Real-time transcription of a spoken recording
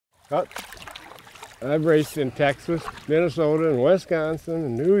I've raced in Texas, Minnesota, and Wisconsin,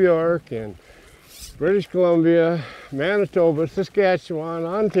 and New York, and British Columbia, Manitoba, Saskatchewan,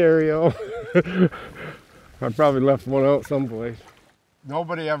 Ontario. I probably left one out someplace.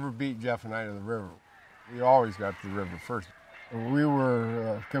 Nobody ever beat Jeff and I to the river. We always got to the river first. We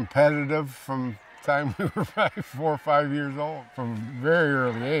were competitive from the time we were 4 or 5 years old. From a very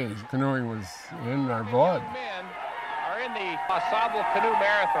early age, canoeing was in our blood. Men are in the Au Sable Canoe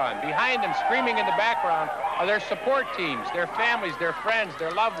Marathon. Behind them, screaming in the background, are their support teams, their families, their friends,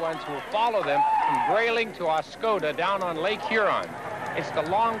 their loved ones who will follow them from Grayling to Oscoda down on Lake Huron. It's the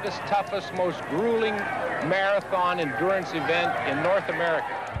longest, toughest, most grueling marathon endurance event in North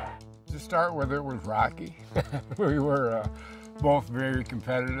America. To start with, it was rocky. We were both very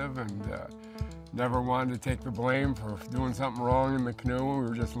competitive and never wanted to take the blame for doing something wrong in the canoe. We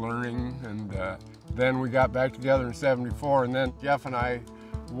were just learning, and then we got back together in '74, and then Jeff and I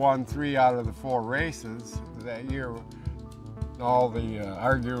won 3 out of the 4 races that year. All the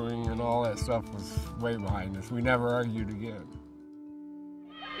arguing and all that stuff was way behind us. We never argued again.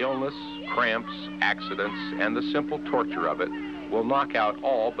 Illness, cramps, accidents, and the simple torture of it will knock out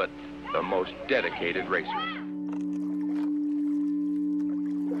all but the most dedicated racers.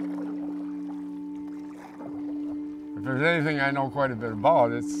 If there's anything I know quite a bit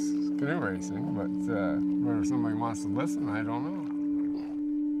about, it's canoe racing, but whether somebody wants to listen, I don't know.